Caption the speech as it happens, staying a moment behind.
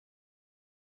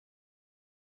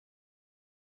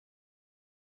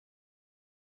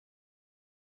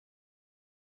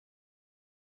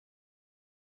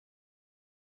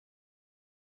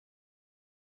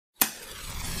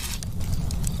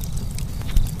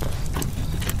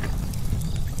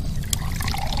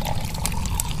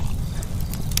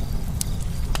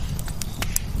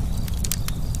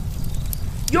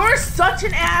are such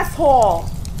an asshole.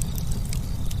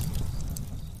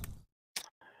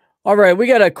 All right, we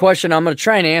got a question. I'm going to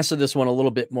try and answer this one a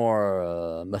little bit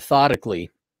more methodically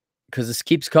because this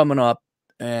keeps coming up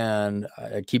and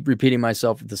I keep repeating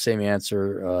myself with the same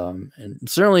answer. And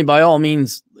certainly, by all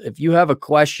means, if you have a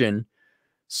question,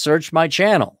 search my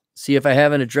channel. See if I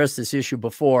haven't addressed this issue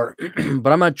before.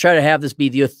 But I'm going to try to have this be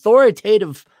the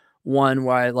authoritative one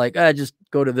where I just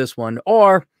go to this one.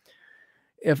 Or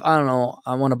if, I don't know,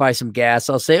 I want to buy some gas,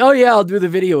 I'll say, oh, yeah, I'll do the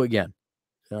video again.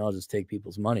 And I'll just take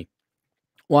people's money.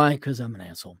 Why? Because I'm an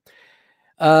asshole.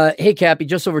 Hey, Cappy,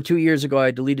 just over 2 years ago,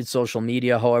 I deleted social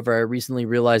media. However, I recently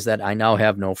realized that I now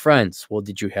have no friends. Well,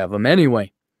 did you have them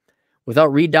anyway?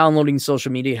 Without re-downloading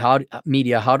social media,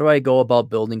 how do I go about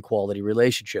building quality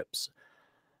relationships?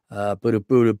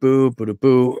 Boo-da-boo-da-boo,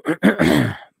 boo-da-boo,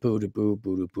 boo-da-boo,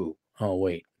 boo-da-boo. Oh,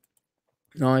 wait.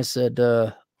 No, I said,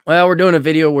 well, we're doing a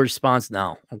video response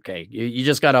now. Okay, you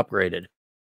just got upgraded.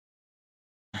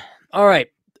 All right.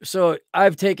 So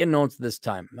I've taken notes this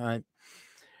time. All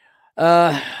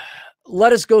right.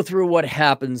 Let us go through what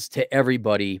happens to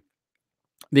everybody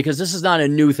because this is not a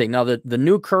new thing. Now, the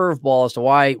new curveball as to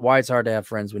why it's hard to have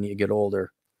friends when you get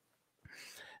older.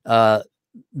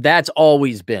 That's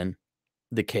always been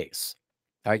the case.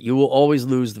 All right. You will always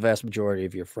lose the vast majority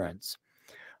of your friends.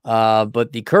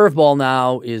 But the curveball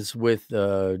now is with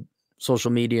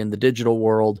social media and the digital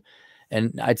world.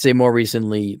 And I'd say more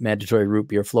recently, mandatory root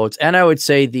beer floats. And I would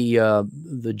say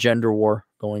the gender war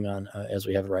going on as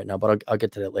we have it right now. But I'll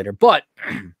get to that later. But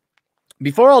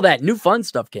before all that new fun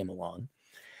stuff came along,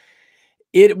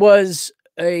 it was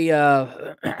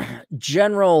a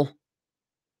general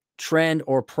trend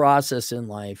or process in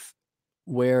life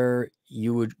where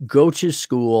you would go to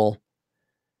school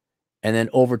and then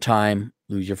over time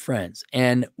lose your friends.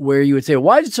 And where you would say,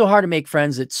 why is it so hard to make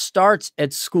friends? It starts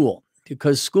at school.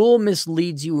 Because school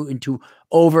misleads you into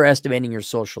overestimating your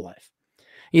social life.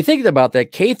 You think about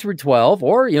that K through 12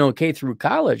 or, K through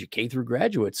college, K through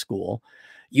graduate school,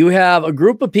 you have a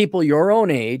group of people your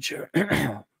own age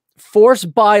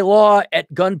forced by law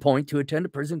at gunpoint to attend a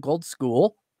prison called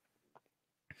school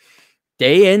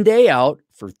day in, day out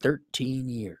for 13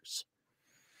 years.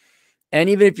 And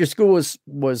even if your school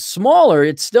was smaller,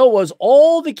 it still was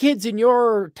all the kids in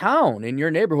your town, in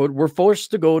your neighborhood, were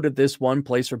forced to go to this one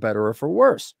place for better or for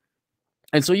worse.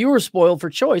 And so you were spoiled for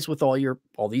choice with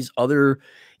all these other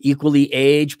equally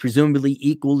aged, presumably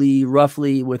equally,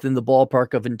 roughly within the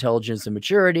ballpark of intelligence and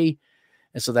maturity.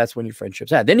 And so that's when your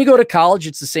friendships had. Then you go to college,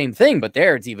 it's the same thing, but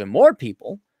there it's even more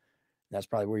people. That's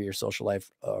probably where your social life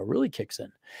really kicks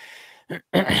in.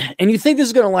 And you think this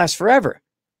is going to last forever.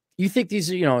 You think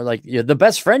these are, the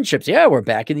best friendships. Yeah, we're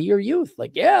back in your youth.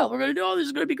 Yeah, we're going to do all this.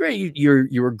 Is going to be great.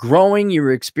 You were growing, you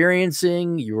were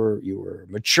experiencing, you were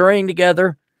maturing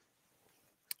together,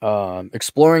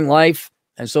 exploring life.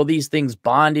 And so these things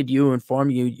bonded you and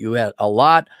formed you. You had a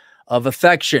lot of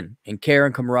affection and care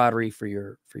and camaraderie for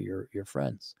your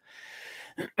friends.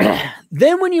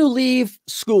 Then when you leave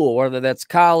school, whether that's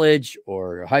college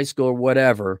or high school or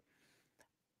whatever,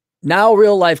 now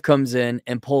real life comes in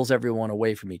and pulls everyone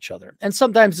away from each other. And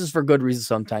sometimes it's for good reasons.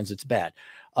 Sometimes it's bad.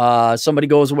 Somebody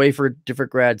goes away for a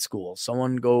different grad school.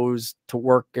 Someone goes to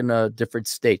work in a different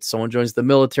state. Someone joins the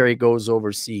military, goes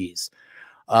overseas.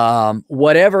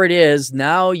 Whatever it is,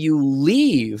 now you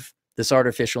leave this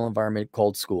artificial environment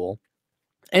called school.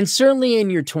 And certainly in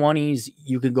your 20s,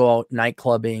 you could go out night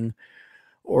clubbing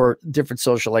or different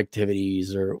social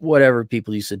activities or whatever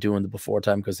people used to do in the before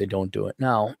time because they don't do it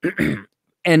now.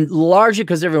 And largely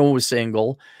because everyone was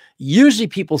single, usually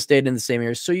people stayed in the same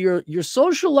area. So your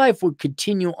social life would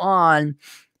continue on,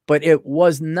 but it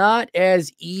was not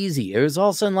as easy. It was all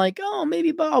of a sudden oh,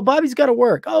 maybe Bobby's got to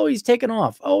work. Oh, he's taken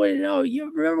off. Oh,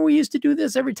 you remember we used to do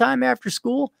this every time after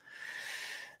school?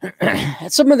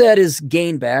 Some of that is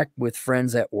gained back with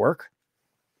friends at work.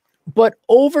 But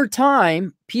over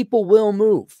time, people will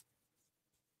move.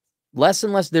 Less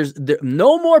and less.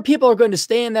 No more people are going to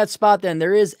stay in that spot than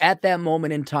there is at that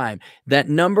moment in time. That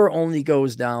number only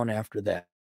goes down after that.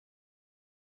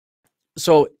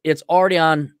 So it's already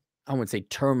on, I wouldn't say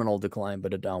terminal decline,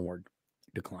 but a downward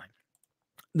decline.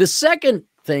 The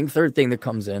third thing that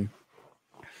comes in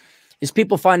is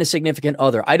people find a significant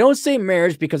other. I don't say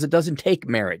marriage because it doesn't take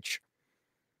marriage.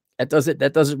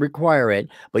 That doesn't require it.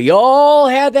 But you all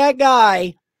had that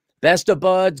guy, best of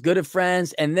buds, good of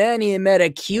friends, and then he met a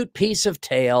cute piece of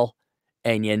tail,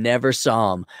 and you never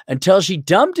saw him until she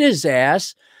dumped his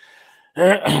ass.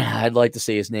 I'd like to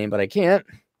say his name, but I can't.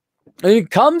 And he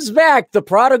comes back. The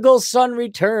prodigal son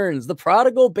returns. The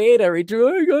prodigal beta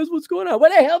returns. Hey, guys, what's going on? Where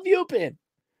the hell have you been?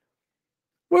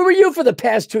 Where were you for the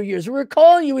past 2 years? We were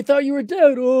calling you. We thought you were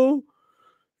dead. Oh,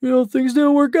 things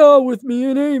didn't work out with me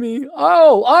and Amy.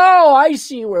 Oh, I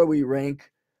see where we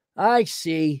rank. I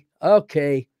see.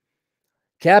 Okay.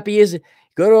 Cappy isn't,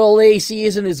 good old AC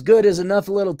isn't as good as enough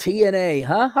little TNA,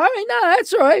 huh? All right, no,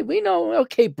 that's all right. We know.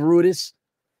 Okay, Brutus.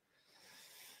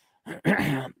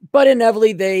 But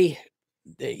inevitably,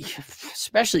 they,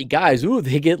 especially guys,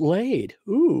 they get laid.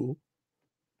 Ooh.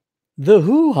 The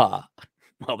hoo-ha.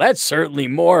 Well, that's certainly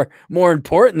more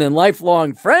important than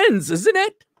lifelong friends, isn't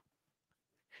it?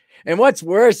 And what's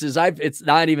worse is it's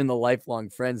not even the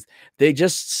lifelong friends. They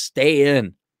just stay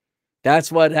in. That's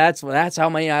how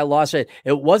many I lost it.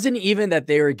 It wasn't even that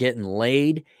they were getting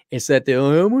laid. It's that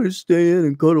I'm going to stay in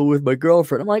and cuddle with my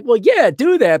girlfriend. I'm like, well, yeah,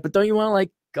 do that. But don't you want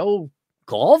to go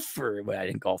golf? Well, I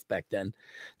didn't golf back then.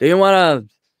 Do you want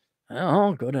to, I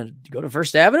don't know, go to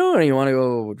First Avenue, or you want to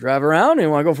go drive around, and you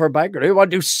want to go for a bike, or do you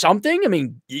want to do something? I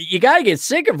mean, you got to get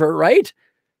sick of her, right?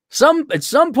 At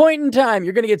some point in time,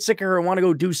 you're going to get sick of her and want to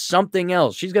go do something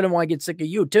else. She's going to want to get sick of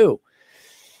you too.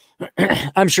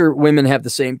 I'm sure women have the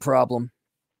same problem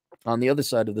on the other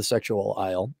side of the sexual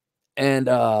aisle. And,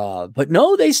 but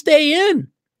no, they stay in.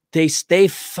 They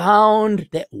found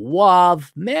that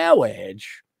love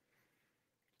marriage.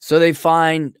 So they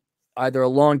find either a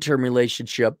long-term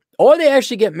relationship, or they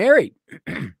actually get married,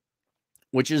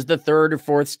 which is the third or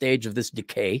fourth stage of this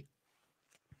decay,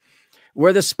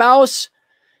 where the spouse,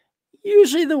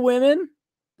 usually the women,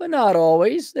 but not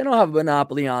always, they don't have a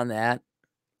monopoly on that,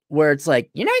 where it's like,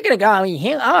 you're not going to go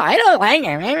here. Oh, I don't like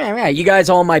it. You guys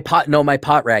all know my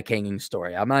pot rack hanging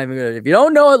story. I'm not even going to, if you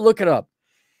don't know it, look it up.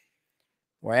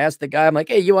 Where I asked the guy, I'm like,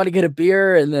 hey, you want to get a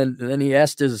beer? And then he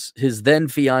asked his then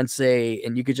fiance,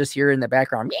 and you could just hear in the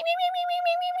background,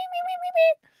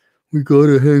 we got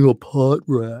to hang a pot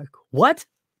rack. What?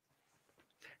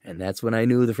 And that's when I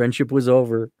knew the friendship was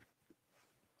over.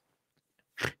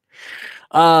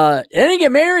 And then you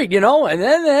get married, and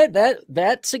then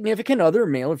that significant other,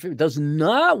 male or female, does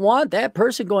not want that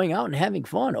person going out and having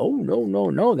fun. Oh,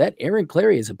 no. That Aaron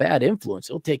Clary is a bad influence.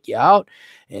 He'll take you out,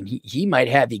 and he might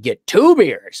have you get 2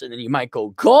 beers, and then you might go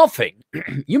golfing.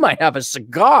 You might have a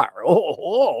cigar.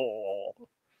 Oh.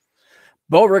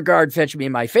 Beauregard, fetch me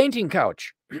my fainting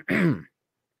couch. And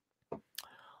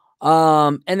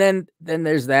then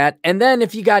there's that. And then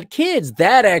if you got kids,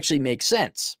 that actually makes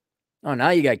sense. Oh,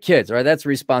 now you got kids, right? That's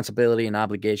responsibility and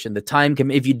obligation. The time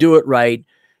if you do it right,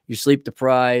 you're sleep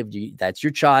deprived. That's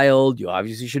your child. You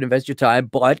obviously should invest your time.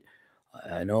 But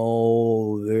I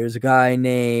know there's a guy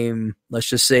named, let's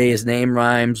just say his name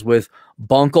rhymes with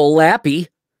Bunkle Lappy,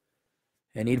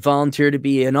 and he'd volunteer to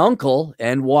be an uncle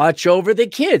and watch over the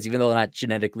kids, even though they're not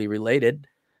genetically related,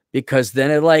 because then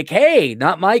they're like, hey,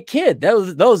 not my kid.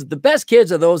 Those the best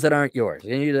kids are those that aren't yours.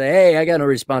 And you're like, hey, I got no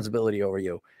responsibility over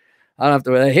you. I don't have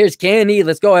to. Here's candy.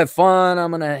 Let's go have fun.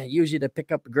 I'm gonna use you to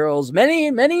pick up the girls.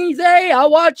 Many say I'll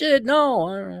watch it.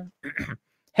 No.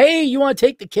 Hey, you want to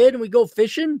take the kid and we go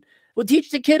fishing? We'll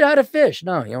teach the kid how to fish.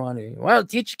 No, you want to? Well,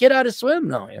 teach the kid how to swim.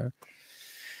 No,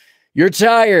 you're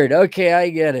tired. Okay, I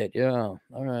get it. Yeah.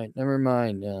 All right. Never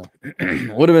mind. Yeah.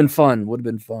 Would have been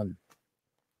fun.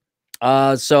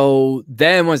 So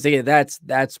then once they get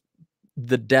that's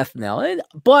the death knell.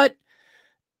 But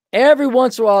every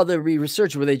once in a while, there'll be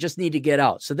research where they just need to get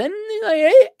out. So then,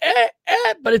 like,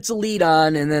 but it's a lead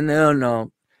on, and then no,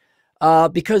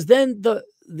 because then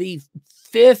the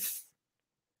fifth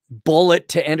bullet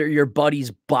to enter your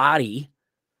buddy's body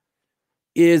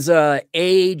is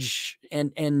age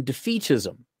and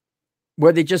defeatism,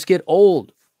 where they just get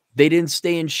old. They didn't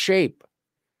stay in shape.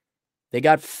 They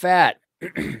got fat,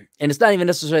 and it's not even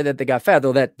necessarily that they got fat,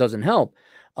 though that doesn't help.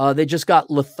 They just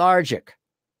got lethargic.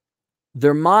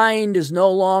 Their mind is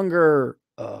no longer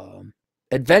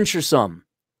adventuresome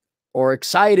or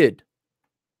excited.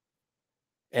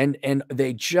 And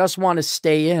they just want to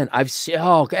stay in. I've seen,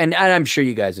 and I'm sure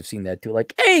you guys have seen that too.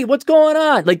 Like, hey, what's going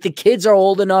on? Like the kids are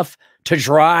old enough to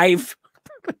drive.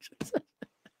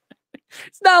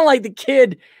 It's not like the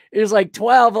kid is like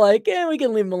 12, like, we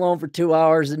can leave them alone for 2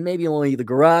 hours and maybe only the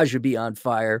garage would be on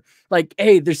fire. Like,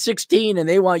 hey, they're 16 and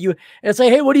they want you. And it's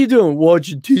like, hey, what are you doing?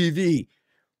 Watching TV.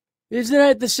 Isn't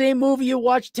that the same movie you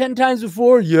watched 10 times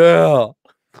before? Yeah.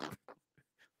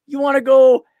 You want to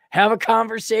go have a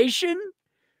conversation?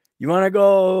 You want to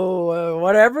go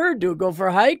whatever? Go for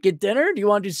a hike, get dinner? Do you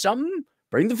want to do something?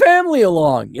 Bring the family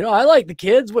along. I like the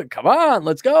kids. Come on,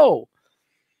 let's go.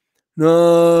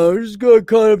 No, it's going to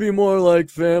kind of be more like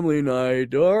family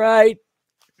night. All right.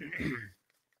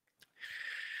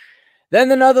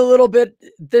 Then another little bit.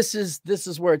 This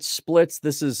is where it splits.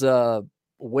 This is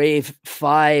wave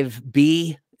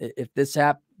 5B. If this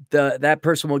that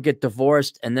person will get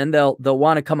divorced, and then they'll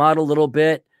want to come out a little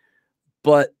bit,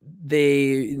 but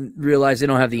they realize they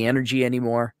don't have the energy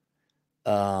anymore.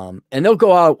 And they'll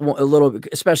go out a little bit,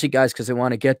 especially guys, because they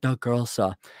want to get the girl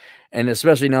saw. And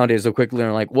especially nowadays, they'll quickly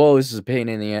learn, like, whoa, this is a pain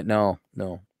in the ass. No.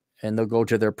 And they'll go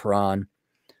to their prawn.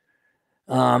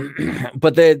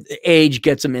 But the age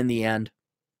gets them in the end,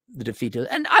 the defeat.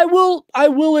 And I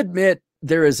will admit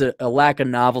there is a lack of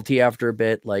novelty after a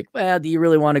bit. Like, well, do you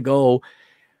really want to go?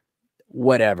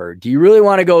 Whatever. Do you really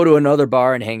want to go to another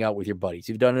bar and hang out with your buddies?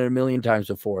 You've done it a million times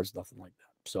before. It's nothing like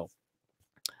that. So,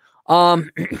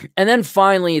 and then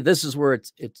finally, this is where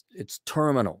it's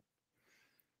terminal.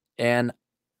 And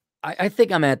I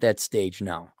think I'm at that stage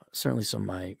now. Certainly some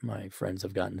of my friends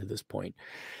have gotten to this point.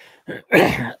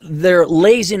 Their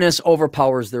laziness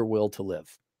overpowers their will to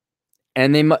live.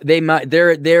 And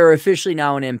they're officially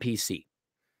now an NPC.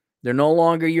 They're no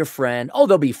longer your friend. Oh,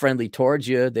 they'll be friendly towards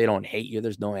you. They don't hate you.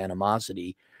 There's no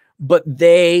animosity. But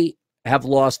they have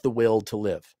lost the will to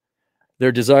live.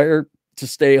 Their desire to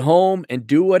stay home and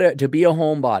to be a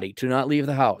homebody, to not leave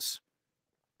the house,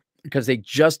 because they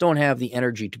just don't have the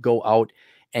energy to go out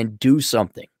and do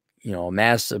something. You know,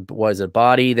 mass was a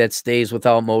body that stays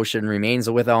without motion, remains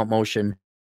without motion.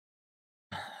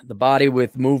 The body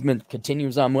with movement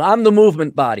continues on. I'm the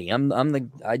movement body.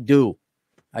 I go.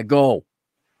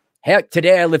 Heck,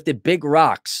 today I lifted big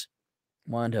rocks.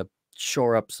 Wanted to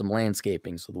shore up some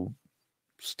landscaping so the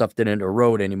stuff didn't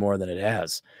erode any more than it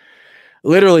has.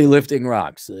 Literally lifting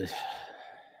rocks.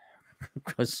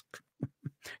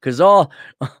 Because all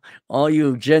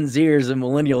you Gen Zers and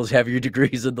millennials have your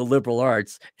degrees in the liberal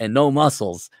arts and no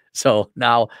muscles. So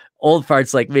now old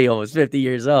farts like me, almost 50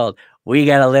 years old, we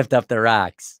got to lift up the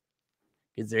rocks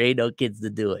because there ain't no kids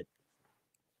to do it.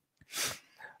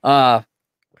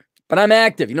 But I'm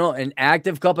active, an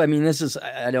active couple. I mean,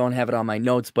 I don't have it on my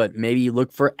notes, but maybe you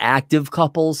look for active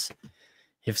couples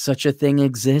if such a thing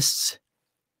exists.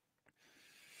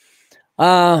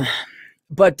 Yeah,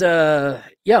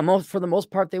 for the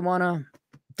most part,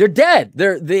 they're dead.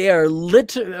 They are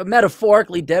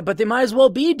metaphorically dead, but they might as well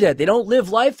be dead. They don't live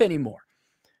life anymore.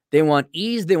 They want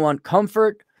ease. They want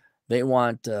comfort. They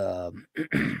want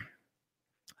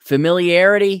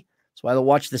familiarity. That's why they'll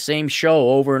watch the same show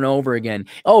over and over again.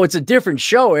 Oh, it's a different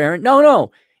show, Aaron.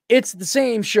 No, it's the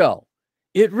same show.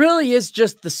 It really is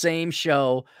just the same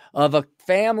show of a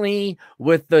family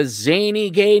with the zany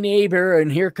gay neighbor,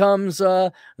 and here comes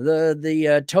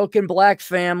the token black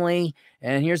family,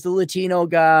 and here's the Latino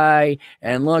guy,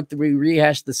 and look, we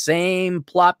rehash the same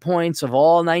plot points of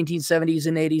all 1970s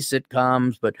and 80s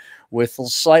sitcoms, but with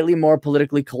slightly more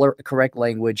politically correct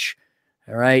language.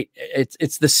 All right,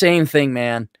 it's the same thing,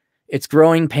 man. It's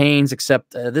Growing Pains,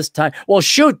 except this time. Well,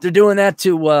 shoot, they're doing that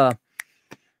to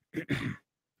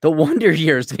the Wonder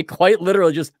Years. They quite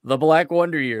literally just the Black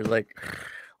Wonder Years. Like,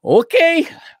 okay,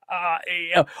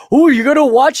 who are you gonna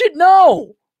watch it?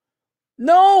 No,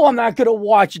 I'm not gonna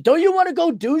watch it. Don't you want to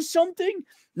go do something?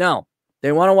 No,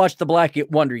 they want to watch the Black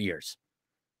Wonder Years.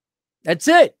 That's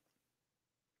it,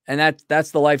 and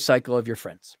that's the life cycle of your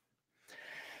friends.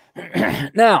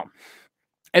 Now,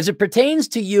 as it pertains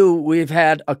to you, we've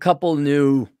had a couple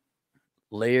new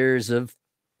layers of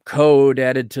code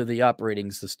added to the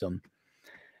operating system.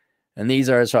 And these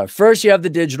are as follows. First, you have the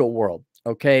digital world,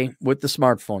 okay, with the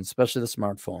smartphones, especially the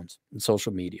smartphones and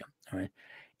social media. All right.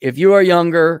 If you are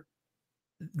younger,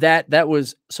 that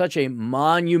was such a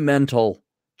monumental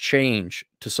change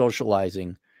to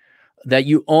socializing that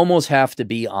you almost have to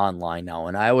be online now.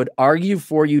 And I would argue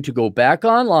for you to go back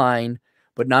online,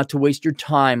 but not to waste your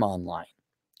time online.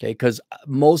 Okay, because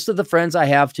most of the friends I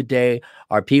have today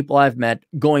are people I've met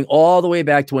going all the way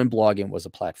back to when blogging was a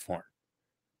platform.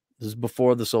 This is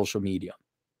before the social media.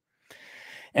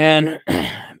 And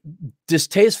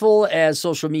distasteful as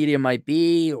social media might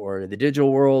be, or the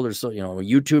digital world, or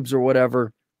YouTube's or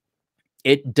whatever,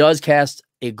 it does cast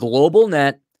a global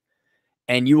net,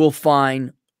 and you will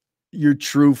find your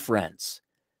true friends.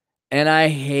 And I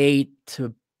hate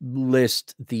to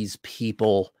list these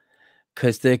people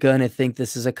because they're going to think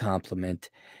this is a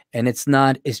compliment. And it's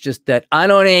not. It's just that I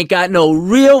ain't got no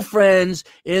real friends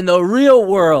in the real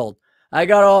world. I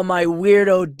got all my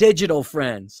weirdo digital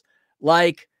friends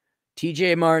like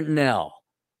TJ Martinell,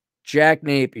 Jack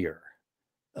Napier,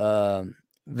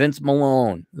 Vince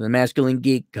Malone, the Masculine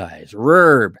Geek guys,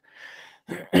 Rurb.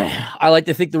 I like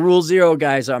to think the Rule Zero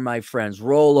guys are my friends.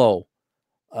 Rolo,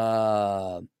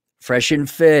 Fresh and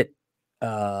Fit.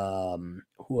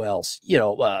 Who else?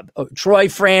 Troy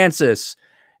Francis,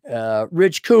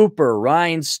 Rich Cooper,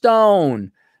 Ryan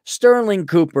Stone, Sterling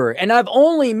Cooper, and I've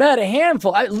only met a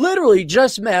handful. I literally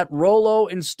just met Rollo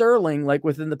and Sterling like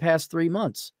within the past 3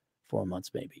 months, 4 months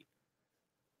maybe.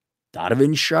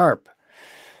 Donovan Sharp.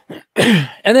 And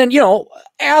then,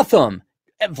 Atham,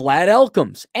 and Vlad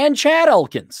Elkins, and Chad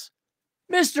Elkins,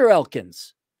 Mr.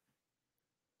 Elkins.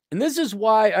 And this is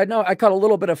why I know I caught a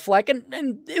little bit of flack, and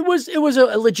it was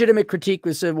a legitimate critique.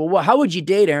 We said, well, how would you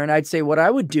date, Aaron? I'd say what I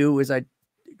would do is I'd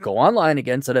go online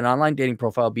again, set an online dating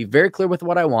profile, be very clear with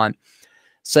what I want,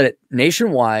 set it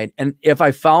nationwide. And if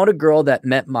I found a girl that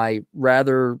met my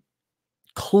rather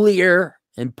clear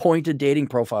and pointed dating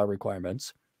profile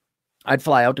requirements, I'd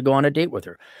fly out to go on a date with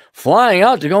her. Flying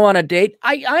out to go on a date,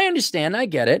 I understand, I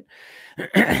get it.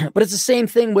 But it's the same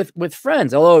thing with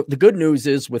friends. Although the good news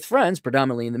is with friends,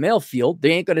 predominantly in the male field,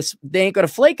 they ain't gonna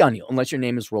flake on you unless your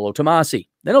name is Rollo Tomasi.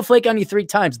 Then they'll flake on you 3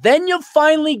 times. Then you'll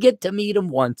finally get to meet them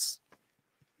once.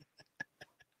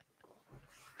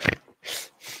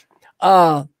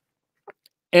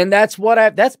 And that's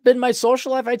been my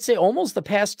social life, I'd say almost the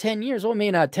past 10 years. Well,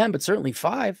 maybe not 10, but certainly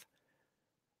 5.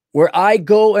 Where I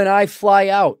go and I fly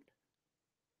out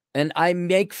and I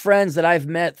make friends that I've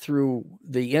met through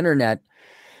the internet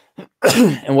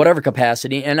in whatever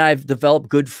capacity. And I've developed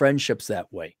good friendships that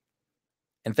way.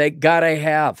 And thank God I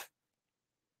have.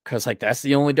 Because that's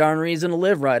the only darn reason to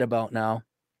live right about now.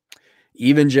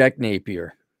 Even Jack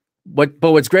Napier. But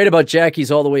what's great about Jack,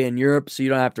 he's all the way in Europe, so you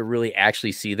don't have to really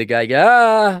actually see the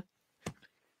guy.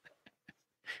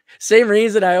 Same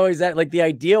reason I always had the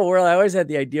ideal world. I always had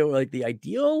the ideal, the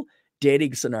ideal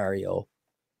dating scenario.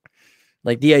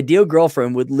 The ideal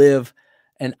girlfriend would live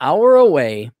an hour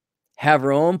away, have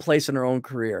her own place in her own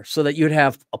career, so that you'd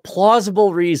have a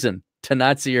plausible reason to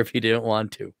not see her if you didn't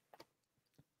want to.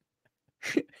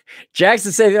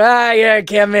 Jackson said, yeah, I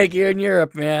can't make you in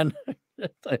Europe, man.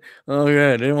 Oh,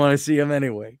 yeah, I didn't want to see him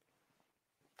anyway.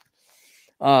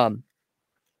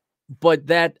 But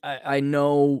that, I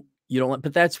know you don't,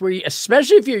 but that's where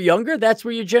especially if you're younger, that's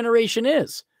where your generation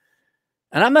is.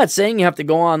 And I'm not saying you have to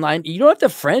go online. You don't have to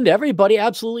friend everybody.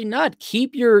 Absolutely not.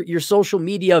 Keep your social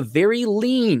media very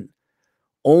lean.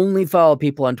 Only follow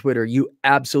people on Twitter you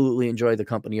absolutely enjoy the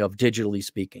company of, digitally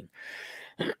speaking.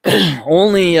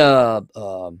 Only,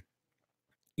 and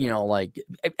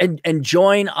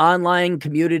join online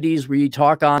communities where you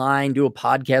talk online, do a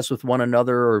podcast with one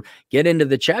another, or get into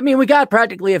the chat. I mean, we got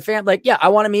practically a fan. I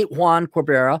want to meet Juan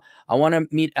Corbera. I want to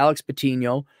meet Alex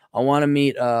Patino. I want to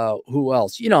meet, who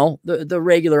else? The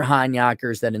regular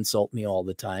Hanyakers that insult me all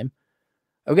the time.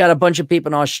 I've got a bunch of people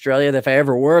in Australia that if I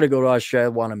ever were to go to Australia, I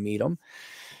want to meet them.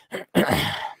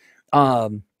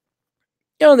 The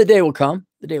day will come.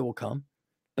 The day will come.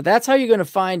 But that's how you're going to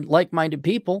find like-minded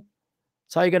people.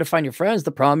 That's how you're going to find your friends.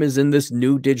 The problem is in this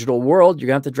new digital world, you're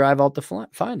going to have to drive out to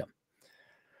find them.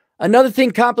 Another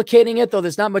thing complicating it, though,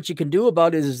 there's not much you can do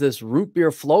about it, is this root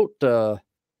beer float. What's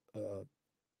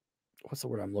the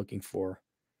word I'm looking for?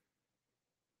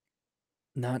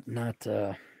 Not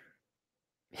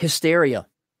hysteria.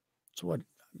 That's what I'm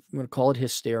going to call it,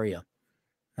 hysteria.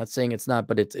 Not saying it's not,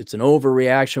 but it's an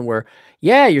overreaction where,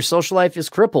 your social life is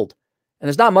crippled. And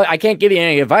it's not much. I can't give you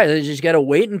any advice. You just got to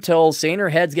wait until saner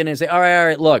heads get in and say, all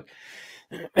right, look,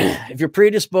 if you're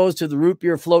predisposed to the root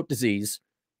beer float disease,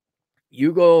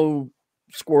 you go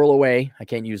squirrel away. I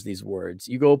can't use these words.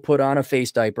 You go put on a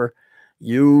face diaper.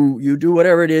 You do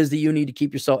whatever it is that you need to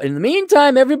keep yourself. In the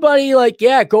meantime, everybody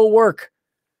go work.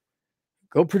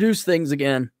 Go produce things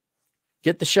again.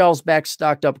 Get the shelves back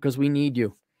stocked up because we need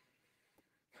you.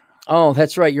 Oh,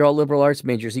 that's right. You're all liberal arts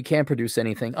majors. You can't produce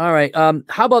anything. All right.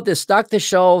 How about this? Stock the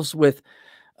shelves with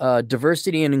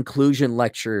diversity and inclusion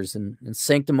lectures and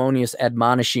sanctimonious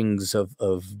admonishings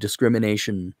of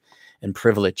discrimination and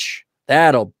privilege.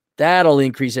 That'll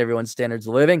increase everyone's standards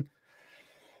of living.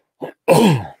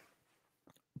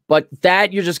 But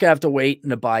that you're just going to have to wait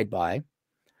and abide by.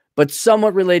 But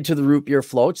somewhat related to the root beer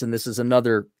floats, and this is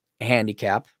another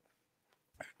handicap,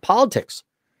 politics.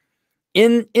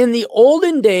 In the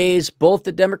olden days, both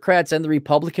the Democrats and the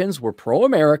Republicans were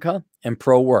pro-America and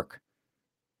pro-work.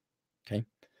 Okay.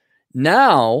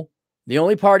 Now, the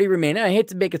only party remaining, I hate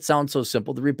to make it sound so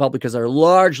simple, the Republicans are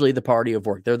largely the party of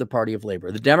work. They're the party of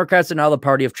labor. The Democrats are now the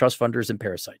party of trust funders and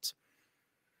parasites.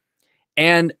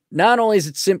 And not only is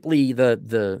it simply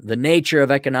the nature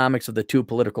of economics of the two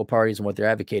political parties and what they're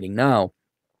advocating now,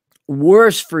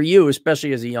 worse for you,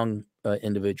 especially as a young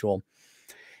individual,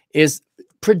 is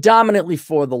predominantly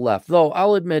for the left. Though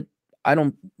I'll admit, I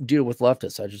don't deal with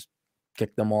leftists. I just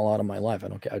kick them all out of my life. I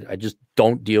don't care. I just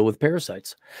don't deal with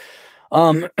parasites.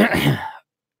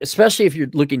 Especially if you're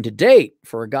looking to date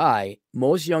for a guy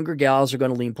most younger gals are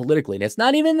going to lean politically. And it's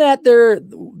not even that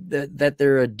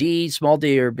they're a D, small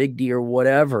D, or big D, or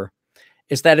whatever.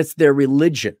 It's that it's their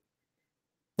religion.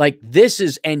 Like this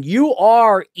is, and you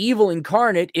are evil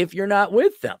incarnate if you're not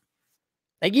with them.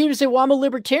 Like you even say, well, I'm a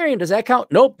libertarian. Does that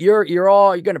count? Nope. You're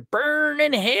going to burn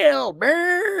in hell,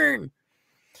 burn.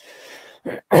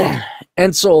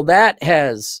 And so that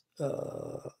has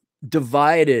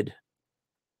divided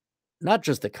not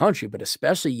just the country, but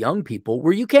especially young people,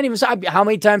 where you can't even say, how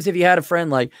many times have you had a friend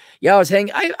like, yeah,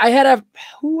 I had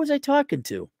who was I talking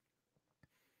to?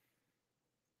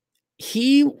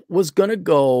 He was going to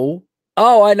go.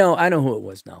 Oh, I know who it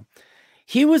was now.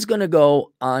 He was going to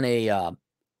go on a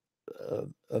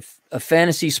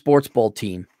fantasy sports ball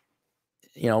team.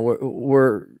 You know,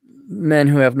 we're men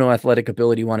who have no athletic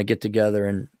ability want to get together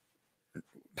and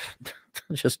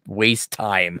just waste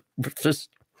time. Just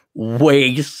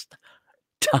waste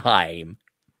time.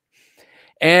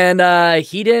 And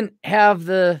he didn't have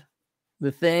the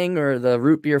thing or the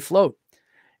root beer float.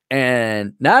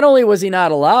 And not only was he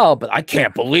not allowed, but I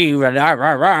can't believe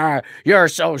it. You're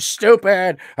so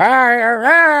stupid.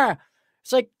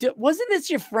 It's like, wasn't this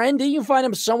your friend? Didn't you find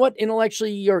him somewhat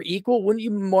intellectually your equal? Wouldn't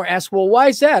you more ask, well, why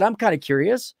is that? I'm kind of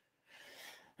curious.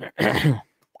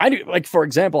 I do, like, for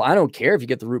example, I don't care if you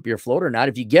get the root beer float or not.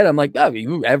 If you get them, like, oh,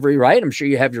 you have every right. I'm sure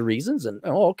you have your reasons. And,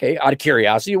 oh, okay, out of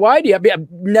curiosity, why do you?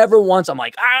 Never once I'm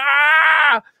like,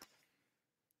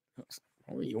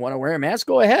 well, you want to wear a mask?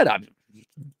 Go ahead.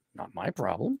 Not my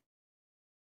problem.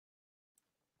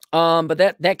 But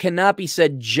that cannot be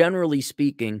said, generally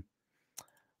speaking,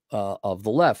 of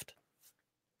the left.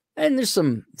 And there's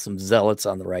some zealots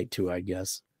on the right too, I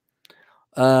guess.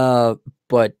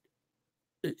 But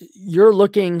you're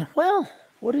looking, well,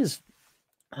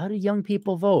 how do young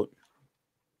people vote?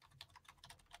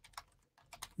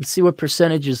 Let's see what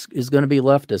percentage is going to be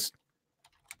leftist.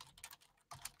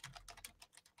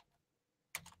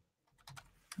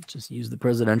 Just use the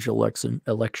presidential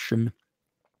election.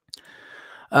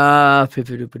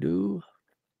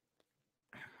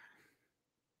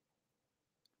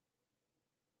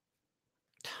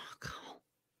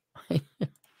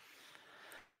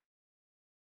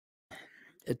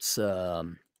 It's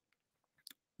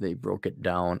they broke it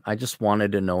down. I just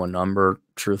wanted to know a number.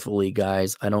 Truthfully,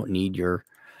 guys, I don't need your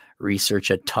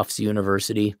research at Tufts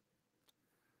University.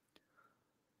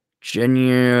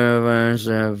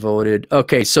 Genuine voted.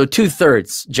 Okay, so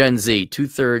 2/3 Gen Z,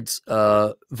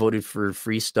 2/3 voted for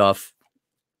free stuff,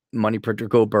 money printer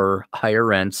go burr, higher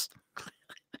rents.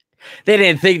 They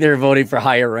didn't think they were voting for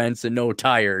higher rents and no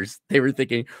tires. They were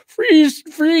thinking free,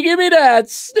 give me that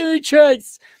stupid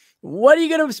checks. What are you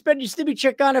going to spend your stupid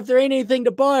check on if there ain't anything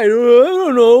to buy? I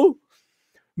don't know.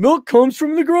 Milk comes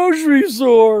from the grocery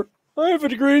store. I have a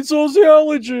degree in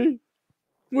sociology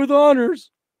with honors.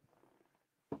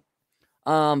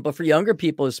 But for younger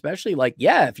people, especially, like,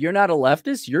 yeah, if you're not a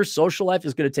leftist, your social life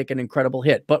is going to take an incredible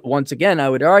hit. But once again, I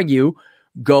would argue,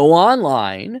 go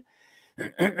online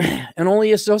and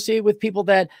only associate with people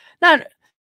that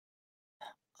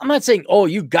I'm not saying, oh,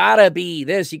 you gotta be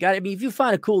this, you gotta be, if you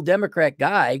find a cool Democrat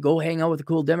guy, go hang out with a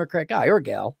cool Democrat guy or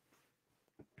gal.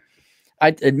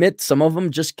 I admit some of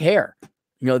them just care.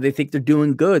 You know, they think they're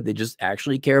doing good. They just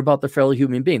actually care about their fellow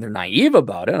human being. They're naive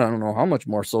about it. I don't know how much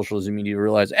more socialism you need to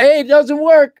realize, hey, it doesn't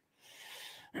work.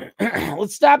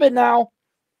 Let's stop it now.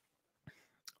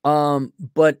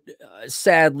 But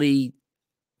sadly,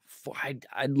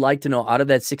 I'd like to know, out of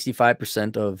that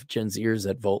 65% of Gen Zers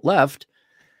that vote left,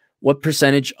 what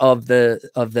percentage of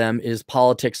them is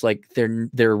politics like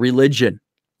their religion,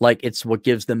 like it's what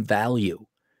gives them value.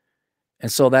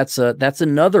 And so that's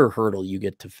another hurdle you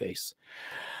get to face.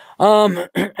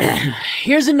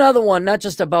 Here's another one, not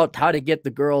just about how to get the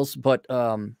girls, but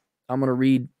I'm going to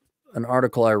read an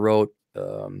article I wrote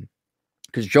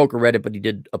because Joker read it, but he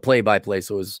did a play-by-play,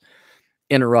 so it was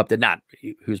interrupted. Not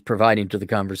who's providing to the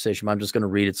conversation. I'm just going to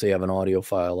read it so you have an audio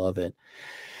file of it.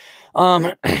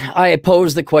 I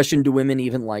posed the question, do women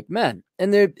even like men?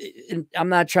 And I'm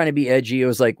not trying to be edgy. It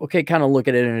was like, okay, kind of look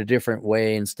at it in a different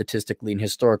way, and statistically and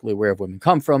historically, where have women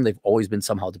come from? They've always been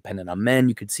somehow dependent on men.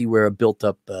 You could see where a built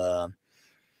up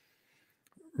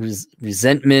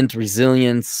resentment,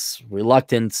 resilience,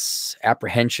 reluctance,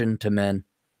 apprehension to men.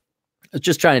 It's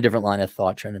just trying a different line of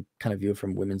thought, trying to kind of view it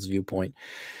from women's viewpoint.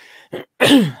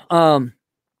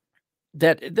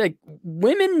 That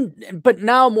women, but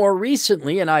now more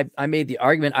recently, and I made the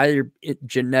argument, either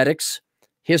genetics,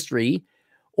 history,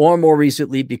 or more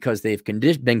recently because they've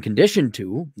been conditioned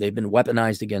to, they've been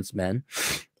weaponized against men,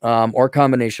 or a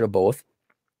combination of both.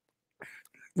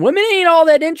 Women ain't all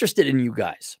that interested in you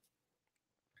guys.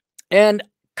 And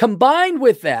combined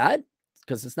with that,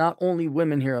 because it's not only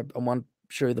women here. I want to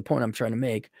show you the point I'm trying to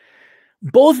make.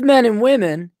 Both men and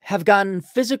women have gotten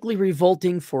physically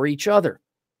revolting for each other.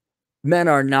 Men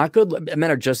are not good.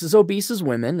 Men are just as obese as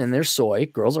women, and they're soy.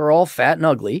 Girls are all fat and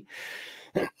ugly.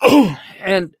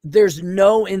 And there's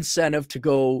no incentive to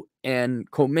go and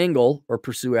commingle or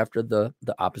pursue after the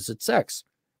opposite sex.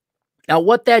 Now,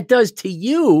 what that does to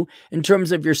you in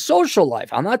terms of your social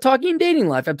life, I'm not talking dating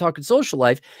life, I'm talking social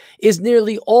life, is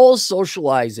nearly all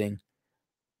socializing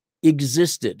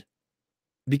existed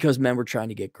because men were trying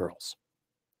to get girls.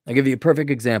 I'll give you a perfect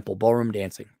example, ballroom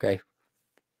dancing, okay?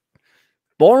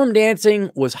 Ballroom dancing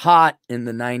was hot in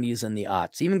the 90s and the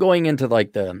aughts, even going into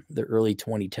like the early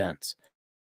 2010s.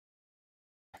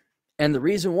 And the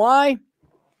reason why?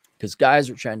 Because guys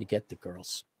were trying to get the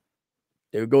girls.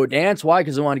 They would go dance. Why?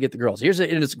 Because they want to get the girls. It's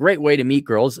a great way to meet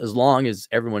girls as long as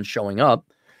everyone's showing up.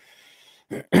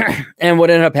 And what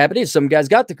ended up happening is some guys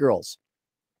got the girls.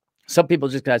 Some people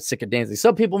just got sick of dancing.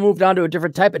 Some people moved on to a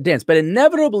different type of dance. But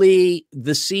inevitably,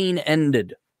 the scene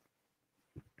ended.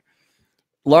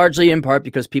 Largely in part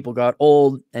because people got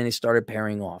old and they started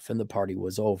pairing off and the party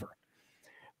was over.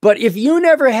 But if you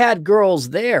never had girls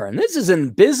there, and this is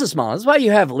in business model, this is why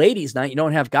you have ladies night, you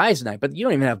don't have guys night, but you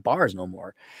don't even have bars no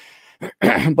more.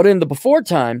 But in the before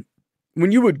time,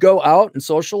 when you would go out and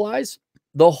socialize,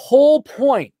 the whole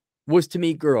point was to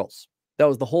meet girls. That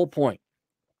was the whole point.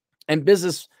 And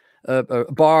business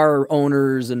bar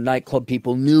owners and nightclub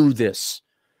people knew this.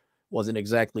 Wasn't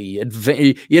exactly, you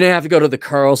didn't have to go to the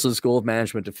Carlson School of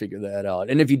Management to figure that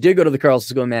out. And if you did go to the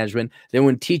Carlson School of Management, they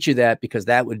wouldn't teach you that because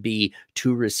that would be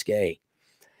too risque.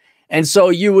 And so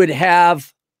you would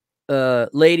have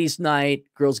ladies' night,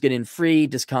 girls get in free,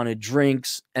 discounted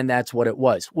drinks, and that's what it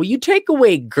was. Well, you take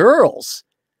away girls,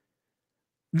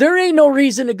 there ain't no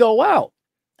reason to go out.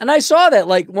 And I saw that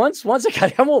like once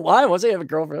I won't lie, once I have a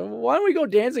girlfriend, why don't we go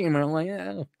dancing? And I'm like,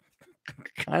 yeah,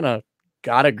 kind of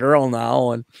got a girl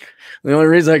now, and the only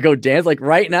reason I go dance like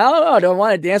right now, I don't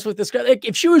want to dance with this girl. Like,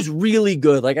 if she was really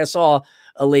good, like I saw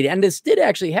a lady, and this did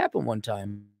actually happen one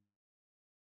time.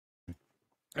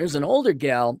 There's an older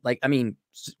gal, like, I mean,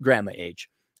 grandma age.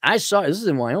 I saw, this is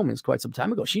in Wyoming, it's quite some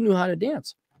time ago. She knew how to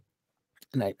dance.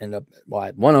 And I ended up,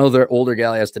 well, one other older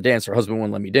gal asked to dance. Her husband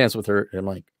wouldn't let me dance with her. And I'm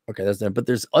like, okay, that's that. But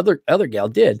there's other gal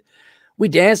did. We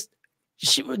danced.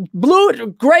 She blew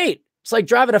it great. It's like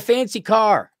driving a fancy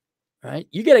car. Right?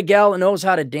 You get a gal that knows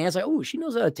how to dance. Like, oh, she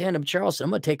knows how to tandem Charleston. I'm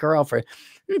going to take her out for it.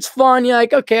 It's fun. You're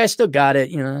like, okay, I still got it.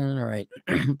 You know, all right.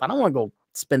 But I don't want to go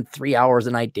spend 3 hours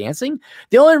a night dancing.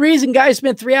 The only reason guys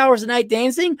spend 3 hours a night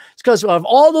dancing is because of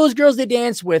all those girls they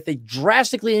dance with, they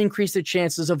drastically increase their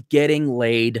chances of getting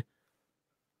laid.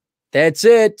 That's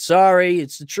it. Sorry.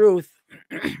 It's the truth.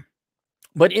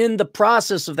 But in the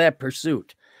process of that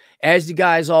pursuit, as you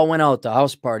guys all went out to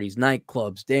house parties,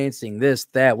 nightclubs, dancing, this,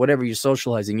 that, whatever you're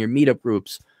socializing, your meetup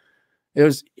groups, it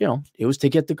was, you know, it was to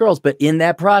get the girls. But in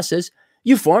that process,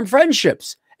 you formed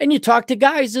friendships and you talked to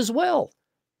guys as well.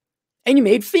 And you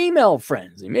made female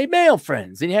friends, you made male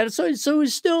friends, and you had so it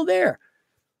was still there.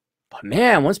 But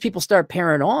man, once people start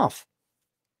pairing off,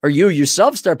 or you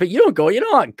yourself start, but you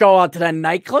don't go out to that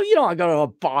nightclub, you don't want to go to a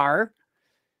bar.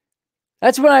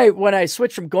 That's when I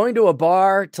switched from going to a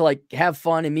bar to like have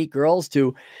fun and meet girls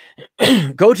to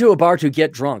go to a bar to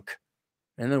get drunk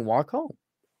and then walk home.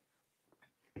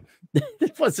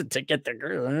 It wasn't to get the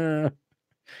girl.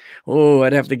 Oh,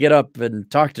 I'd have to get up and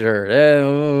talk to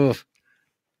her.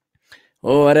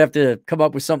 Oh, I'd have to come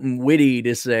up with something witty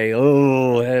to say.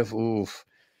 Oof.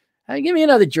 Hey, give me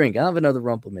another drink. I'll have another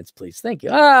Rumplemint's, please. Thank you.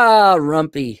 Ah,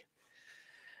 Rumpy.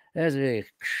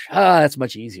 That's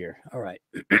much easier. All right.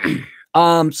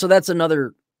 So that's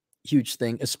another huge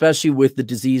thing, especially with the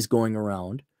disease going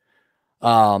around.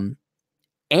 And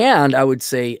I would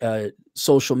say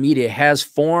social media has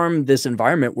formed this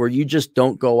environment where you just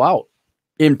don't go out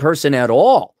in person at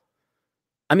all.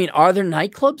 I mean, are there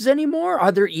nightclubs anymore?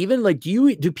 Are there even like,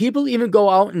 do people even go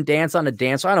out and dance on a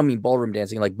dance? I don't mean ballroom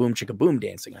dancing, like boom chicka boom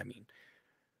dancing. I mean,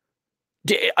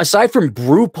 aside from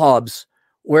brew pubs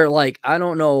where like, I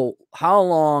don't know how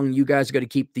long you guys got to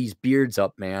keep these beards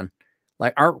up, man.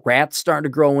 Like, aren't rats starting to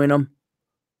grow in them?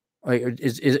 Like,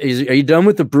 are you done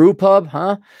with the brew pub,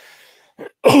 huh?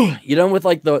 You done with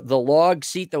like the log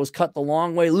seat that was cut the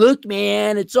long way? Look,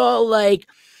 man, it's all like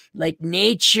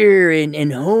nature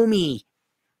and homey.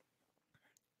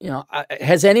 You know,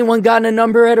 has anyone gotten a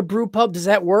number at a brew pub? Does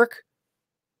that work?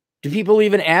 Do people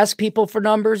even ask people for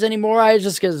numbers anymore? I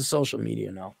just because of social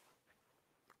media now.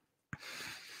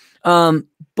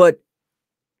 But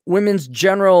women's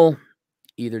general,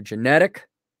 either genetic,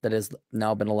 that has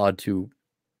now been allowed to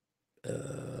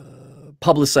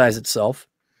publicize itself,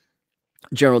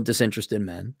 general disinterest in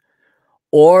men,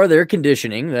 or their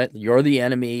conditioning that you're the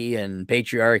enemy and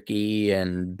patriarchy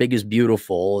and big is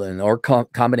beautiful and or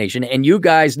combination, and you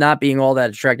guys not being all that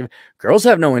attractive. Girls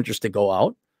have no interest to go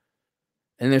out,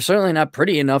 and they're certainly not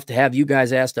pretty enough to have you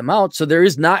guys ask them out. So there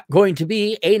is not going to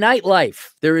be a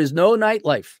nightlife. There is no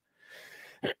nightlife.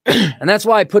 And that's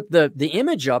why I put the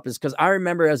image up, is because I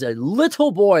remember as a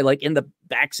little boy, like in the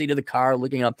backseat of the car,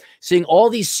 looking up, seeing all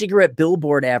these cigarette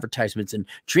billboard advertisements and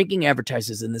drinking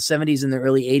advertisements in the 70s and the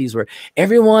early 80s, where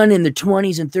everyone in their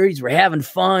 20s and 30s were having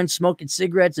fun, smoking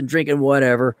cigarettes and drinking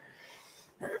whatever.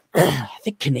 I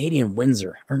think Canadian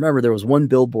Windsor. I remember there was one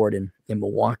billboard in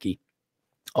Milwaukee.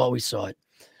 Always saw it.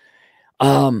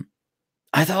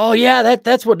 I thought, oh yeah,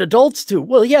 that's what adults do.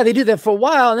 Well, yeah, they do that for a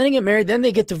while, and then they get married, then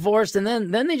they get divorced, and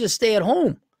then they just stay at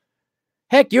home.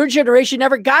 Heck, your generation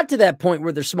never got to that point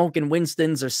where they're smoking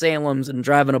Winstons or Salems and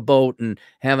driving a boat and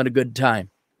having a good time.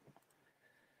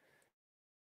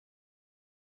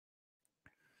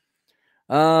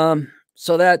 So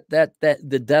that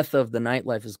the death of the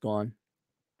nightlife is gone.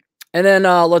 And then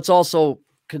let's also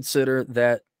consider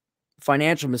that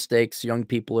financial mistakes young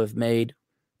people have made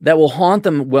that will haunt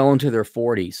them well into their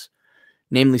 40s,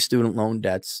 namely student loan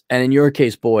debts. And in your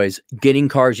case, boys, getting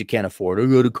cars you can't afford. I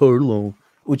got a car loan,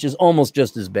 which is almost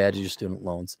just as bad as your student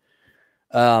loans.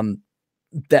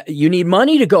 That you need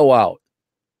money to go out,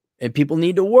 and people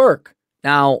need to work.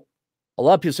 Now, a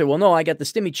lot of people say, well, no, I got the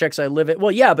stimmy checks. I live it.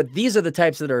 Well, yeah, but these are the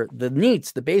types that are the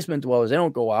NEETs, the basement dwellers. They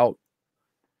don't go out.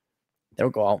 They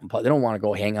don't go out and play. They don't want to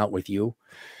go hang out with you.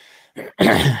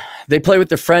 They play with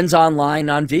their friends online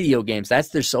on video games. That's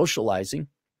their socializing.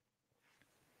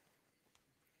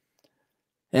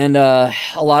 And a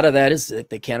lot of that is that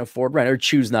they can't afford rent or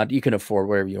choose not. You can afford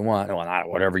whatever you want. Well, not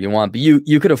whatever you want, but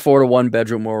you could afford a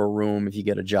 1-bedroom or a room if you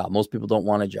get a job. Most people don't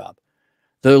want a job.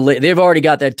 They've already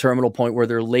got that terminal point where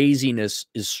their laziness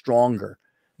is stronger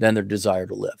than their desire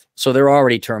to live. So they're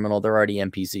already terminal. They're already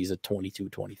NPCs at 22,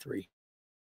 23.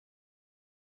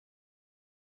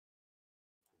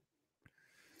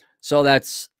 So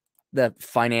that's that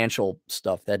financial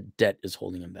stuff. That debt is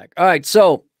holding them back. All right.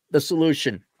 So the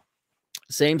solution,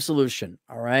 same solution.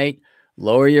 All right.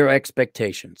 Lower your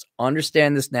expectations.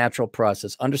 Understand this natural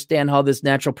process. Understand how this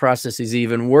natural process is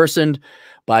even worsened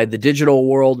by the digital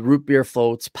world, root beer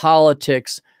floats,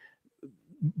 politics,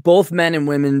 both men and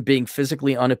women being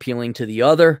physically unappealing to the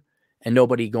other and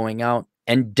nobody going out,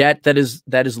 and debt that is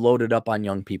loaded up on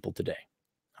young people today.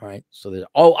 All right. So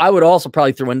I would also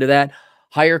probably throw into that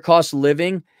higher cost of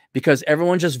living, because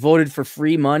everyone just voted for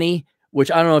free money,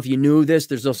 which I don't know if you knew this.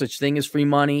 There's no such thing as free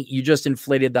money. You just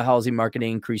inflated the housing market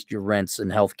and increased your rents and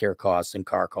healthcare costs and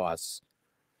car costs.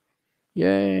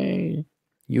 Yay.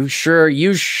 You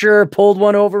sure pulled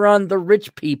one over on the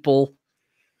rich people.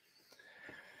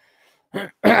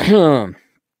 So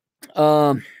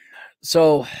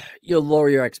you'll lower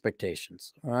your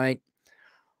expectations. All right.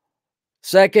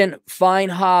 Second,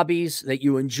 find hobbies that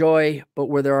you enjoy, but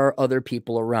where there are other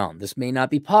people around. This may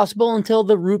not be possible until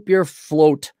the root beer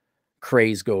float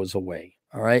craze goes away.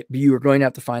 All right. But you are going to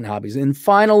have to find hobbies. And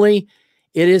finally,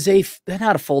 it is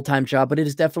not a full-time job, but it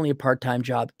is definitely a part-time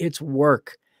job. It's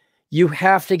work. You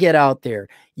have to get out there.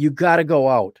 You got to go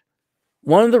out.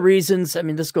 One of the reasons, I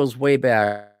mean, this goes way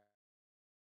back.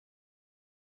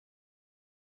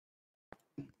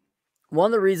 One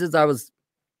of the reasons I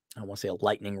don't want to say a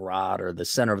lightning rod or the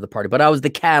center of the party, but I was the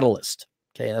catalyst.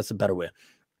 Okay, that's a better way.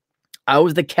 I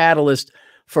was the catalyst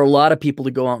for a lot of people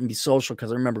to go out and be social,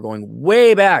 because I remember going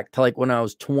way back to like when I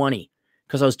was 20,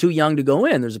 because I was too young to go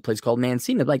in. There's a place called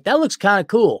Mancini. Like, that looks kind of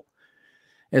cool.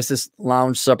 It's this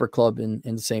lounge supper club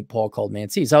in St. Paul called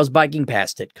Mancini's. I was biking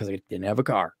past it because I didn't have a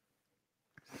car.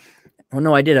 Oh,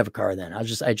 no, I did have a car then. I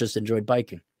just enjoyed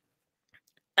biking.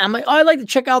 I'm like, oh, I'd like to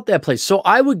check out that place. So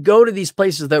I would go to these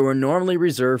places that were normally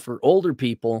reserved for older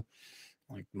people,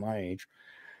 like my age.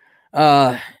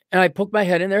 And I poke my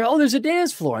head in there. Oh, there's a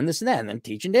dance floor and this and that. And then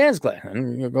teaching dance class.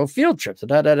 And you go field trips.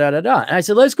 Da, da, da, da, da. And I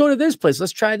said, let's go to this place.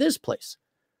 Let's try this place.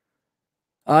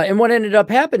 And what ended up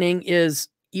happening is,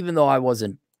 even though I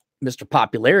wasn't Mr.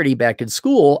 Popularity back in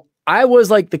school, I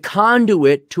was like the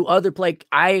conduit to other places.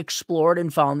 I explored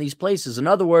and found these places. In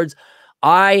other words,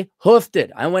 I hoofed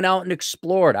it. I went out and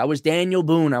explored. I was Daniel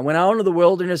Boone. I went out into the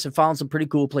wilderness and found some pretty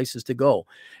cool places to go.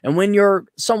 And when you're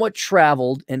somewhat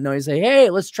traveled and you say,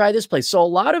 hey, let's try this place. So a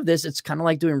lot of this, it's kind of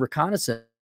like doing reconnaissance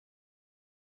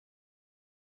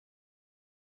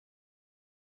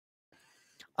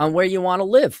on where you want to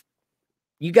live.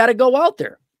 You got to go out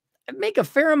there and make a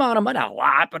fair amount of money. Not a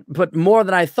lot, but more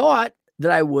than I thought that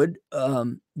I would,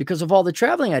 because of all the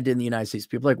traveling I did in the United States.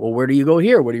 People are like, well, where do you go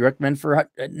here? What do you recommend for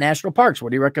national parks?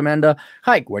 What do you recommend a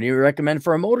hike? What do you recommend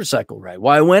for a motorcycle ride?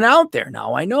 Well, I went out there.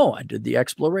 Now I know. I did the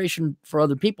exploration for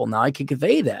other people. Now I can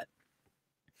convey that.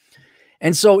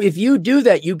 And so if you do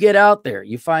that, you get out there,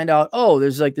 you find out, oh,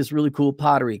 there's like this really cool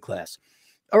pottery class.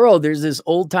 Or, oh, there's this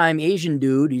old-time Asian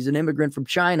dude. He's an immigrant from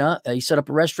China. He set up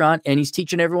a restaurant, and he's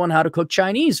teaching everyone how to cook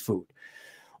Chinese food.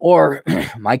 Or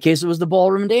in my case, it was the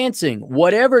ballroom dancing.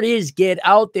 Whatever it is, get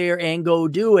out there and go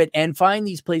do it and find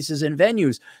these places and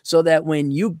venues so that when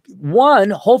you,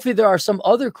 one, hopefully there are some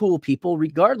other cool people,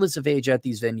 regardless of age, at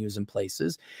these venues and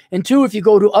places. And two, if you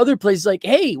go to other places like,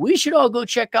 hey, we should all go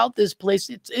check out this place.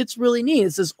 It's really neat.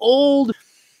 It's this old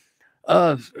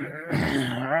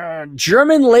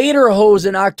German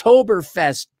Lederhosen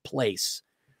Oktoberfest place.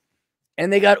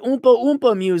 And they got Oompa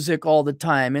Oompa music all the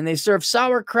time. And they serve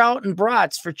sauerkraut and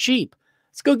brats for cheap.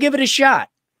 Let's go give it a shot.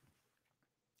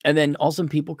 And then also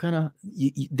people kind of,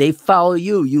 they follow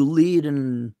you. You lead,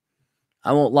 and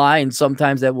I won't lie. And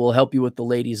sometimes that will help you with the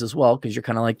ladies as well, because you're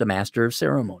kind of like the master of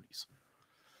ceremonies.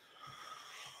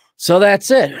 So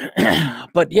that's it.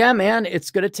 But yeah, man,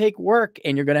 it's going to take work,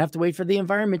 and you're going to have to wait for the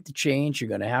environment to change. You're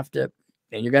going to have to,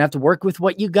 and you're going to have to work with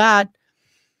what you got.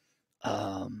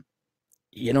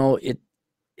 You know,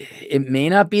 it may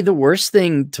not be the worst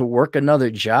thing to work another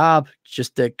job,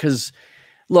 just because,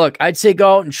 look, I'd say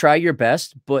go out and try your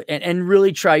best, but, and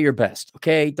really try your best.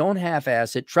 Okay. Don't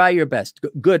half-ass it. Try your best.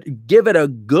 Good. Give it a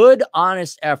good,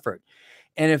 honest effort.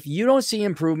 And if you don't see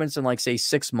improvements in, like, say,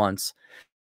 6 months,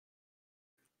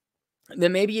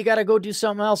 then maybe you got to go do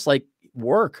something else, like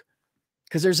work,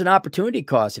 because there's an opportunity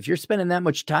cost. If you're spending that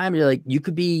much time, you're like, you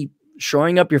could be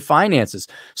showing up your finances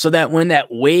so that when that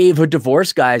wave of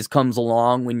divorce guys comes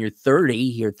along, when you're 30,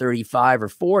 you're 35 or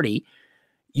 40,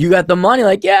 you got the money,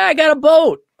 like, yeah, I got a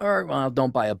boat. Or, well,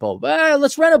 don't buy a boat, but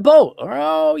let's rent a boat. Or,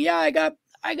 oh yeah, I got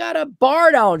a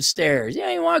bar downstairs.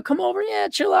 Yeah, you want to come over? Yeah,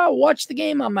 chill out, watch the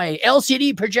game on my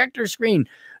LCD projector screen.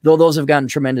 Though those have gotten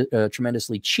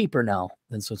tremendously cheaper now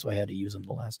than since I had to use them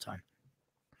the last time.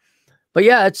 But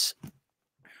yeah,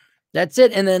 that's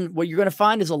it. And then what you're going to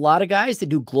find is a lot of guys that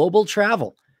do global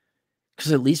travel,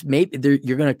 because at least maybe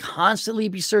you're going to constantly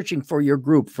be searching for your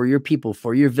group, for your people,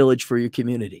 for your village, for your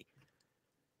community.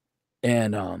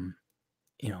 And,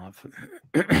 you know,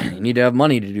 you need to have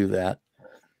money to do that.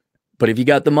 But if you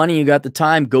got the money, you got the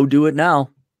time, go do it now.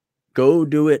 Go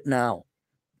do it now.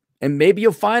 And maybe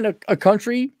you'll find a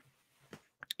country,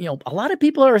 you know, a lot of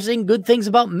people are saying good things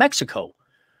about Mexico,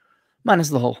 minus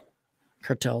the whole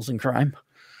cartels and crime.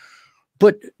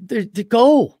 But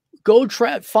go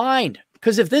try, find.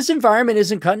 Because if this environment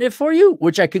isn't cutting it for you,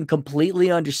 which I can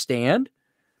completely understand,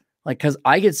 like, because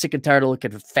I get sick and tired of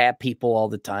looking at fat people all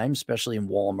the time, especially in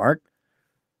Walmart.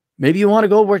 Maybe you want to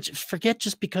go where, forget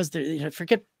just because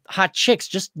forget hot chicks.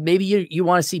 Just maybe you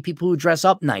want to see people who dress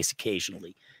up nice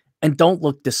occasionally and don't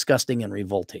look disgusting and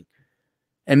revolting.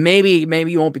 And maybe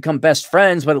you won't become best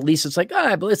friends, but at least it's like,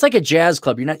 it's like a jazz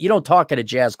club. You don't talk at a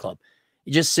jazz club.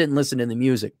 You just sit and listen to the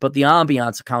music, but the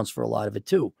ambiance accounts for a lot of it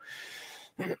too.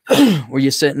 Where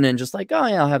you're sitting and just like, oh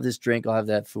yeah, I'll have this drink, I'll have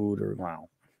that food, or wow,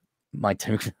 my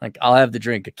turn. Like, I'll have the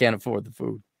drink, I can't afford the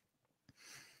food.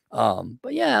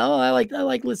 But yeah, I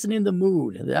like listening to the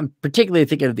mood. I'm particularly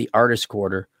thinking of the Artist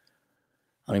Quarter.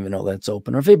 I don't even know if that's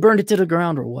open, or if they burned it to the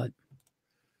ground or what.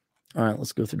 All right,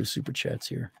 let's go through the super chats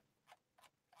here,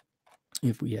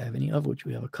 if we have any, of which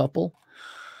we have a couple.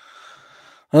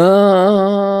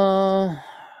 Rollo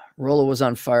was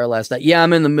on fire last night. Yeah,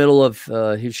 I'm in the middle of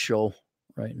his show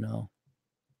right now.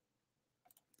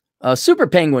 Super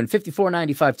Penguin,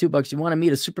 $54.95, $2. You want to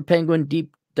meet a super penguin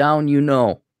deep down, you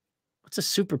know. What's a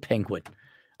super penguin?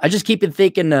 I just keep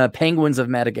thinking penguins of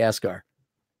Madagascar.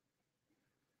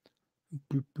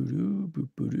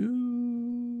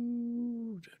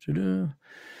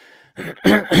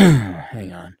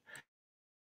 Hang on.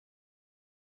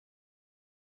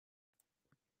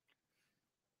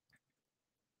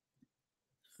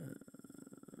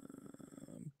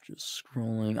 Just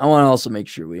scrolling. I want to also make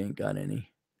sure we ain't got any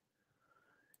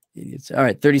idiots. All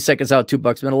right, 30 seconds out, $2.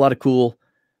 Been a lot of cool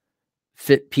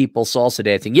fit people salsa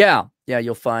dancing. Yeah,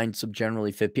 you'll find some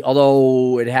generally fit people.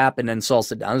 Although it happened in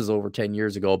salsa dance, this is over 10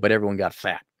 years ago, but everyone got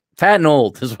fat. Fat and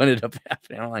old is what ended up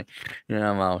happening. I'm like,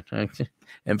 I'm out.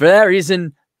 And for that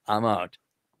reason, I'm out.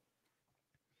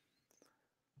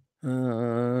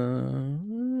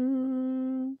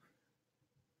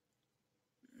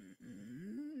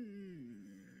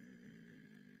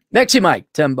 Nexi Mike,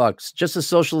 $10. Just as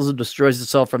socialism destroys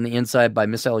itself from the inside by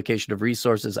misallocation of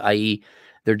resources, i.e.,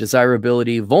 their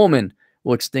desirability, Volman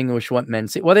will extinguish what men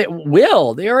say. Well, they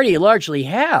will. They already largely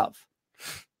have.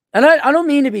 And I don't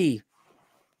mean to be,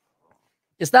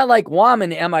 it's not like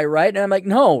woman, am I right? And I'm like,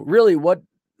 no, really, what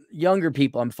younger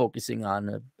people I'm focusing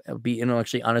on, be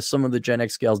intellectually honest, some of the Gen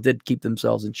X gals did keep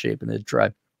themselves in shape and they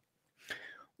tried.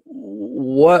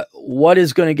 What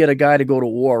is going to get a guy to go to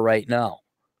war right now?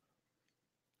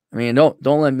 I mean, don't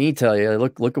let me tell you.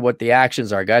 Look at what the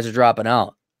actions are. Guys are dropping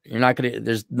out. You're not going to,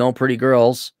 there's no pretty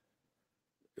girls.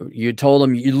 You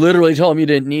literally told them you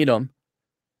didn't need them.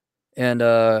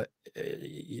 And,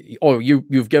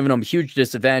 you've given them huge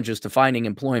disadvantages to finding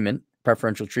employment,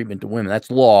 preferential treatment to women. That's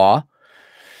law.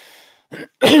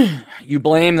 You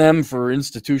blame them for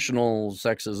institutional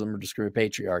sexism or discriminatory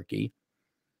patriarchy.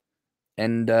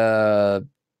 And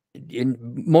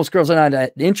most girls are not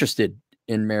interested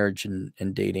in marriage and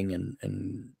dating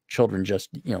and children. Just,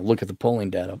 look at the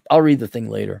polling data. I'll read the thing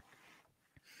later.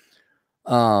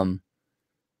 Yeah,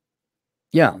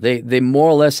 they more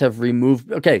or less have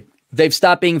removed. Okay, they've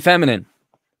stopped being feminine.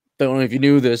 Don't know if you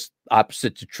knew this.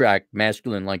 Opposites attract,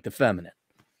 masculine like the feminine.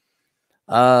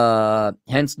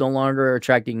 Hence no longer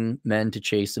attracting men to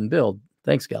chase and build.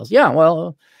 Thanks, gals. Yeah,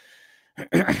 well,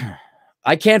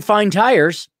 I can't find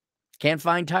tires. Can't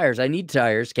find tires. I need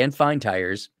tires. Can't find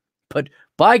tires. But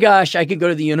by gosh, I could go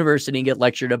to the university and get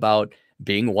lectured about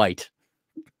being white.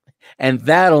 And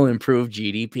that'll improve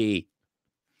GDP.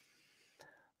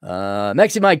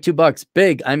 Mexi Mike, $2.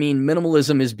 Big. I mean,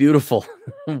 minimalism is beautiful.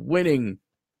 Winning.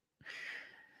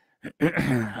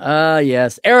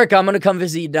 Yes. Eric, I'm going to come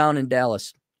visit you down in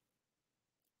Dallas.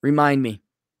 Remind me.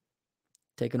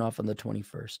 Taking off on the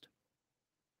 21st.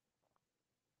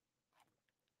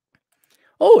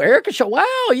 Oh, Erica, wow,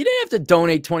 you didn't have to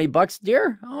donate $20,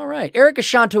 dear. All right. Erica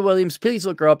Shanta Williams, please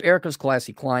look her up. Erica's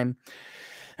Classy Climb.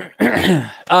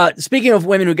 Speaking of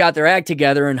women who got their act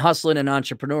together and hustling and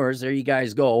entrepreneurs, there you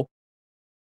guys go.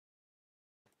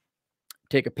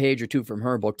 Take a page or two from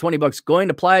her book. $20 going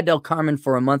to Playa del Carmen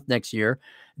for a month next year.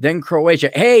 Then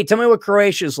Croatia. Hey, tell me what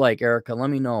Croatia is like, Erica.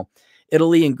 Let me know.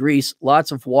 Italy and Greece.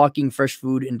 Lots of walking, fresh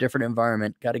food in different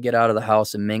environment. Got to get out of the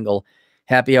house and mingle.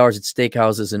 Happy hours at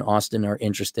steakhouses in Austin are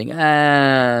interesting.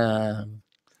 No,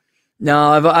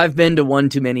 I've been to one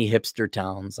too many hipster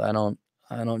towns. I don't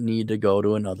need to go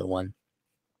to another one.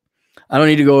 I don't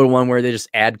need to go to one where they just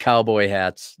add cowboy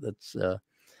hats. That's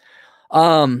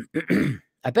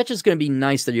I bet you it's going to be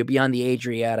nice that you'll be on the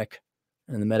Adriatic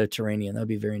and the Mediterranean. That'd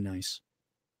be very nice.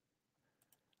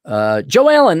 Joe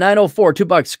Allen, 904,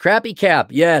 $2. Crappy cap.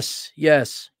 Yes.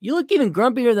 You look even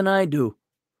grumpier than I do.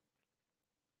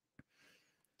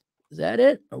 Is that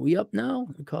it? Are we up now?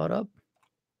 We caught up?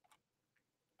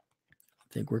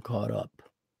 I think we're caught up.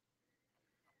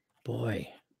 Boy.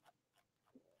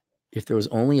 If there was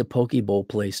only a Poke Bowl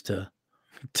place to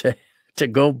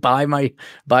go buy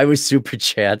with super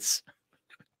chats.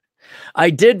 I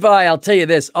did buy, I'll tell you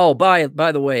this. Oh, by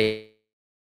the way,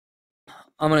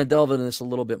 I'm going to delve into this a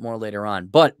little bit more later on.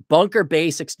 But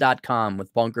bunkerbasics.com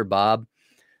with Bunker Bob.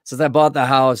 Since I bought the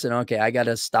house and okay, I got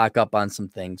to stock up on some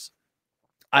things.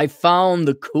 I found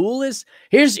the coolest.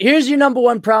 Here's your number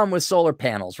one problem with solar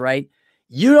panels, right?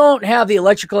 You don't have the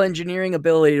electrical engineering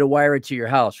ability to wire it to your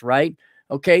house, right?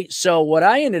 Okay, so what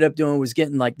I ended up doing was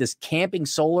getting like this camping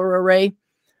solar array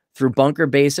through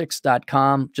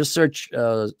bunkerbasics.com. Just search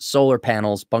solar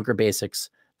panels,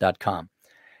 bunkerbasics.com.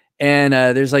 And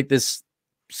there's like this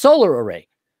solar array.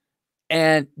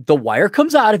 And the wire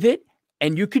comes out of it,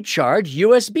 and you could charge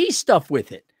USB stuff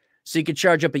with it. So you could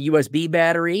charge up a USB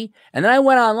battery. And then I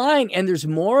went online, and there's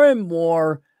more and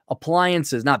more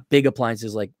appliances, not big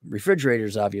appliances like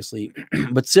refrigerators, obviously,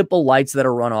 but simple lights that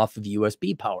are run off of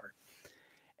USB power.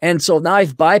 And so now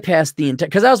I've bypassed the entire,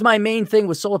 because that was my main thing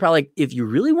with solar power. Like, if you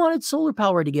really wanted solar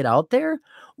power to get out there,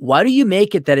 why do you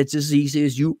make it that it's as easy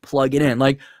as you plug it in?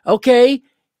 Like, okay,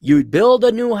 you build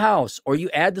a new house or you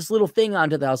add this little thing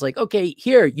onto the house. Like, okay,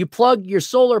 here, you plug your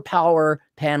solar power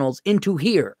panels into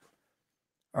here.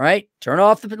 All right, turn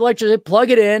off the electricity, plug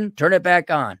it in, turn it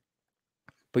back on.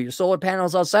 Put your solar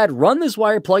panels outside, run this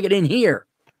wire, plug it in here.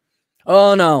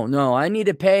 Oh, no, I need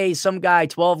to pay some guy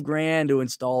 $12,000 to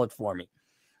install it for me.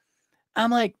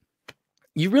 I'm like,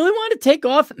 you really want to take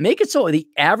off? Make it so the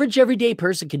average everyday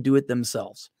person can do it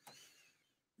themselves.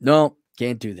 No,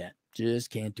 can't do that. Just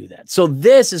can't do that. So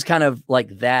this is kind of like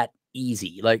that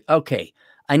easy. Like, okay,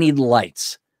 I need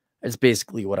lights. That's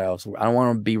basically what I don't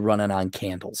want to be running on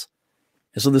candles.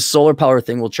 And so the solar power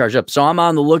thing will charge up. So I'm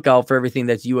on the lookout for everything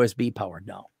that's USB powered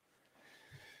now.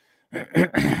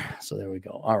 So there we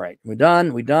go. All right. We're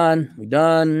done.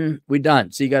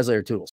 See you guys later, Toodles.